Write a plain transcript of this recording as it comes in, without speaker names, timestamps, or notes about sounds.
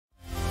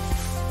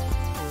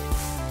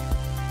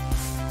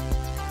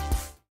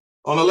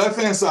On the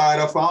left-hand side,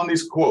 I found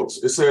these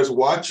quotes. It says,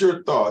 watch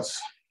your thoughts,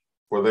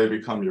 for they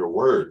become your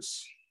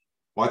words.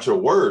 Watch your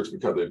words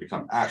because they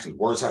become actions.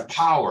 Words have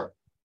power,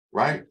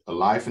 right? A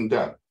life and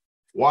death.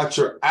 Watch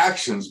your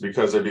actions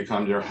because they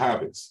become your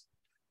habits.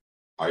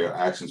 Are your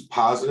actions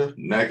positive,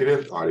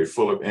 negative? Are they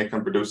full of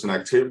income-producing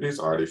activities?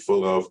 Are they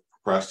full of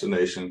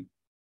procrastination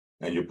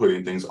and you're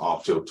putting things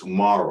off till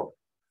tomorrow?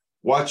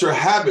 Watch your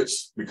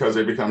habits because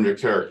they become your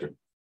character,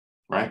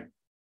 right?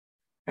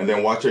 And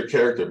then watch your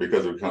character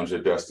because it becomes your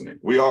destiny.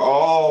 We are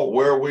all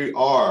where we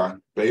are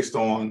based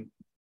on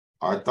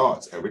our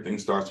thoughts. Everything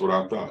starts with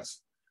our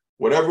thoughts.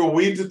 Whatever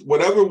we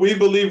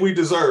believe we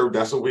deserve,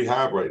 that's what we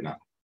have right now.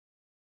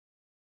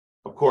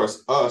 Of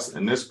course, us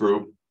in this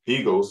group,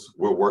 Eagles,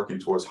 we're working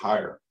towards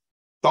higher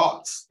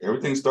thoughts.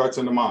 Everything starts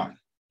in the mind.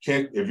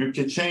 If you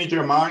can change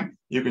your mind,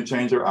 you can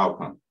change your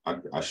outcome.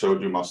 I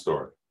showed you my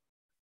story,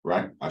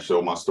 right? I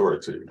showed my story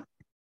to you.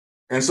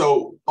 And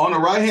so on the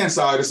right-hand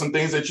side is some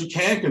things that you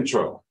can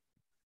control.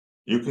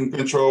 You can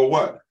control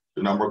what?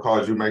 The number of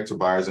calls you make to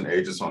buyers and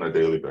agents on a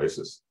daily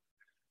basis.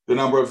 The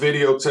number of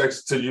video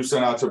texts that you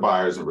send out to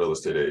buyers and real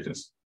estate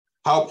agents.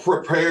 How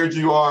prepared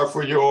you are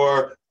for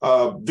your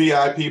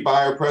VIP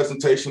buyer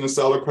presentation and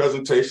seller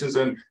presentations.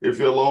 And if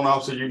you're a loan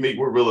officer, you meet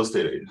with real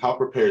estate agents. How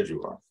prepared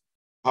you are.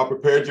 How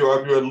prepared you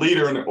are if you're a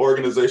leader in an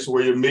organization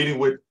where you're meeting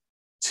with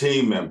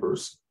team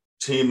members.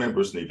 Team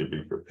members need to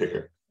be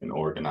prepared and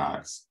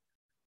organized.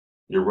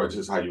 This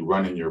is how you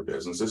run in your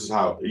business. This is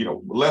how,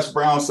 Les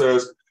Brown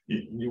says,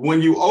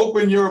 when you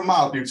open your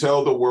mouth, you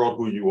tell the world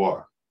who you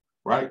are,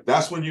 right?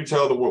 That's when you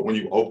tell the world, when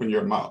you open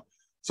your mouth.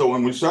 So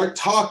when we start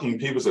talking,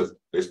 people say,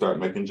 they start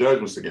making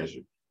judgments against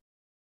you.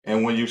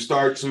 And when you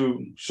start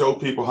to show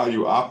people how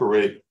you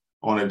operate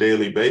on a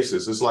daily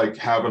basis, it's like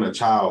having a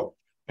child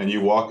and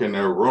you walk in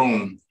their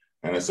room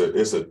and it's a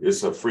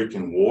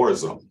freaking war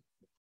zone.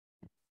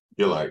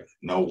 You're like,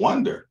 no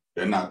wonder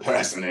they're not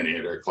passing any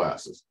of their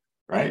classes,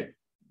 right?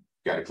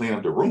 Got to clean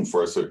up the room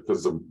first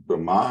because the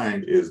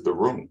mind is the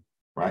room,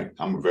 right?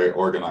 I'm a very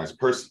organized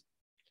person.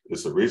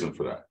 There's a reason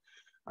for that.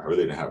 I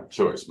really didn't have a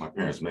choice. My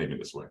parents made me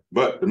this way.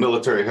 But the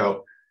military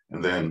helped.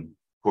 And then,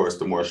 of course,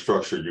 the more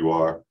structured you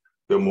are,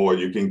 the more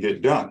you can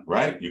get done,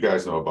 right? You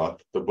guys know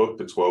about the book,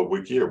 The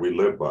 12-Week Year. We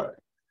live by it.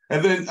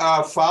 And then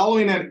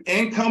following an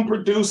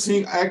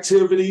income-producing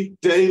activity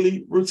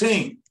daily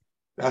routine.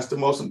 That's the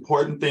most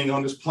important thing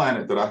on this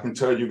planet that I can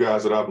tell you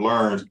guys that I've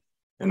learned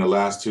in the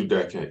last 2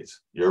 decades.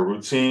 Your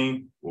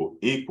routine will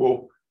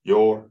equal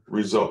your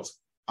results.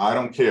 I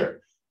don't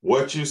care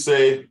what you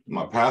say.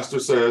 My pastor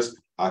says,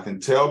 I can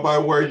tell by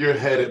where you're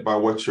headed, by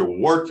what you're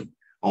working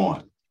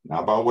on,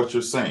 not by what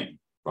you're saying,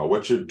 by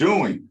what you're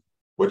doing,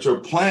 what your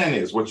plan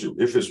is,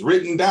 if it's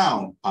written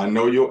down, I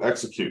know you'll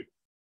execute.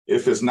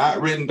 If it's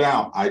not written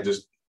down, I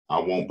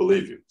won't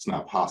believe you. It's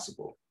not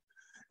possible.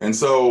 And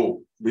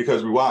so,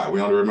 because why? We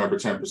only remember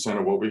 10%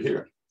 of what we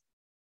hear.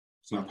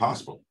 It's not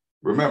possible.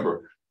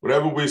 Remember,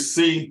 whatever we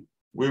see,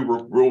 we'll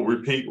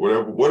repeat.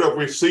 Whatever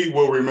we see,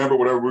 we'll remember.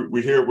 Whatever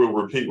we hear, we'll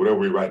repeat. Whatever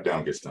we write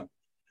down gets done.